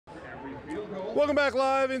Welcome back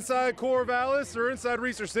live inside Corvallis, or inside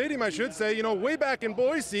Research Stadium, I should say. You know, way back in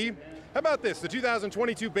Boise, how about this? The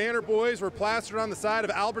 2022 Banner Boys were plastered on the side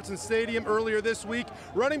of Albertson Stadium earlier this week.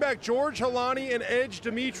 Running back George Halani and edge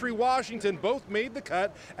Dimitri Washington both made the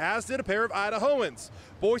cut, as did a pair of Idahoans.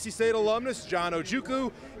 Boise State alumnus John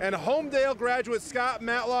Ojukwu and Homedale graduate Scott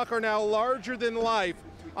Matlock are now larger than life.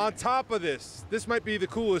 On top of this might be the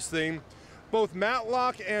coolest thing. Both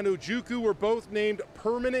Matlock and Ojukwu were both named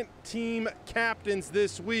permanent team captains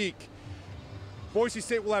this week. Boise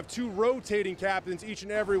State will have two rotating captains each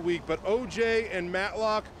and every week, but OJ and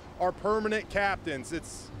Matlock are permanent captains.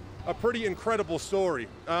 It's a pretty incredible story.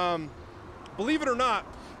 Believe it or not,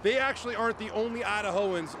 they actually aren't the only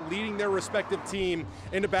Idahoans leading their respective team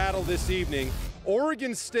into battle this evening.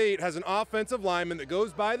 Oregon State has an offensive lineman that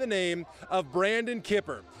goes by the name of Brandon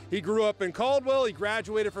Kipper. He grew up in Caldwell, he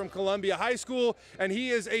graduated from Columbia High School, and he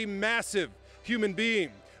is a massive human being.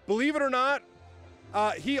 Believe it or not,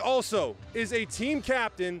 he also is a team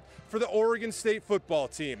captain for the Oregon State football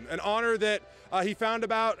team, an honor that he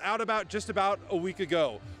found out about just about a week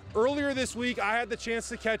ago. Earlier this week, I had the chance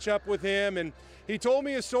to catch up with him, and he told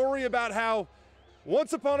me a story about how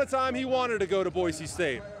once upon a time he wanted to go to Boise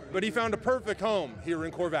State, but he found a perfect home here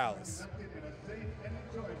in Corvallis.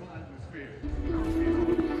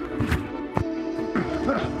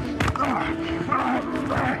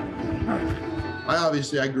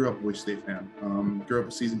 I grew up a Boise State fan. Grew up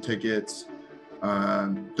with season tickets.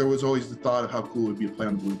 There was always the thought of how cool it would be to play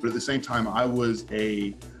on the Blue, but at the same time, I was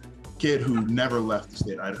a kid who never left the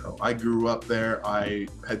state of Idaho. I grew up there. I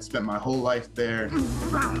had spent my whole life there.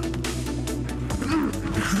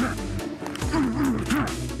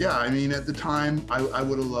 Yeah, I mean, at the time, I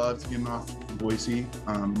would have loved getting off Boise.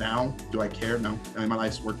 Now, do I care? No. I mean, my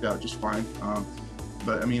life's worked out just fine.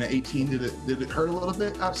 But I mean, at 18, did it hurt a little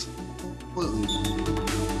bit? Absolutely.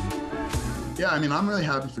 Yeah, I mean, I'm really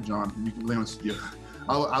happy for John, to be completely honest with you.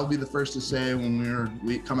 I'll be the first to say, when we were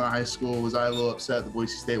coming out of high school, was I a little upset that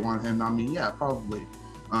Boise State wanted him, not me? Yeah, probably.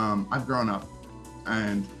 I've grown up,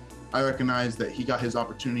 and I recognize that he got his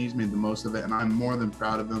opportunities, made the most of it, and I'm more than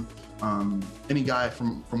proud of him. Any guy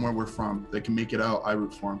from where we're from that can make it out, I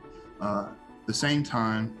root for him. At the same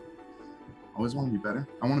time, I always want to be better.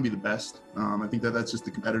 I want to be the best. I think that's just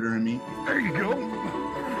the competitor in me. There you go.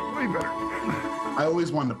 Way better. I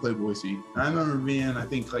always wanted to play Boise. And I remember being, I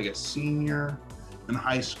think, like a senior in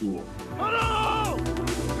high school. Oh, no!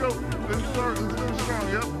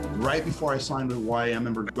 Yep. Right before I signed with Hawaii, I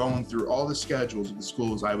remember going through all the schedules of the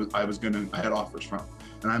schools I had offers from.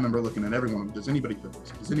 And I remember looking at everyone. Does anybody play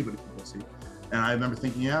Boise? Does anybody play Boise? And I remember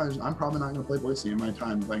thinking, yeah, I'm probably not going to play Boise in my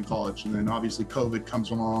time playing college. And then obviously COVID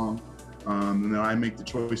comes along. And then I make the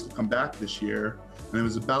choice to come back this year. And it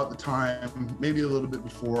was about the time, maybe a little bit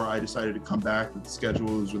before I decided to come back, that the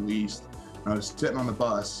schedule was released. And I was sitting on the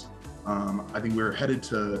bus. I think we were headed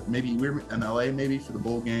to, we were in LA maybe for the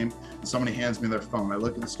bowl game. And somebody hands me their phone. I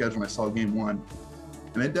look at the schedule and I saw game one.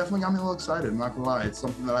 And it definitely got me a little excited, I'm not gonna lie. It's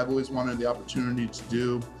something that I've always wanted the opportunity to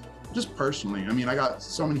do, just personally. I mean, I got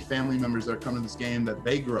so many family members that are coming to this game that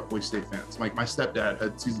they grew up Boise State fans. Like my stepdad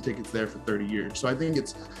had season tickets there for 30 years. So I think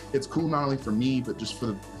it's cool not only for me, but just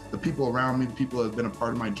for the people around me, the people that have been a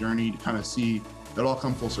part of my journey, to kind of see it all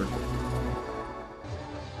come full circle.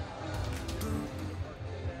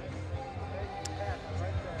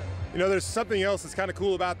 You know, there's something else that's kind of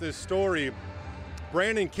cool about this story.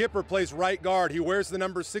 Brandon Kipper plays right guard. He wears the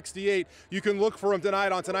number 68. You can look for him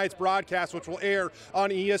tonight on tonight's broadcast, which will air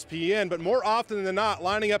on ESPN. But more often than not,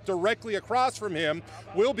 lining up directly across from him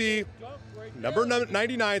will be number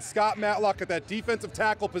 99, Scott Matlock, at that defensive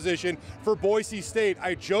tackle position for Boise State.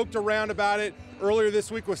 I joked around about it earlier this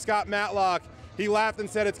week with Scott Matlock. He laughed and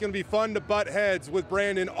said it's going to be fun to butt heads with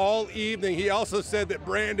Brandon all evening. He also said that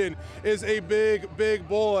Brandon is a big, big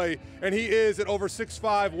boy, and he is at over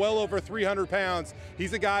 6'5", well over 300 pounds.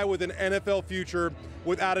 He's a guy with an NFL future,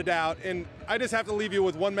 without a doubt. And I just have to leave you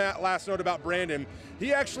with one last note about Brandon.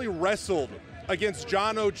 He actually wrestled against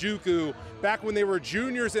John Ojukwu back when they were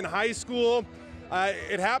juniors in high school.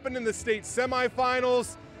 It happened in the state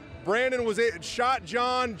semifinals. Brandon shot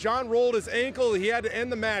John. John rolled his ankle. He had to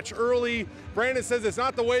end the match early. Brandon says it's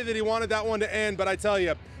not the way that he wanted that one to end, but I tell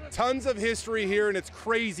you, tons of history here, and it's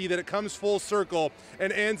crazy that it comes full circle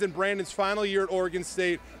and ends in Brandon's final year at Oregon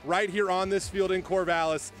State, right here on this field in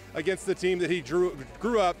Corvallis, against the team that he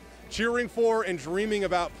grew up cheering for and dreaming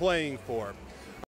about playing for.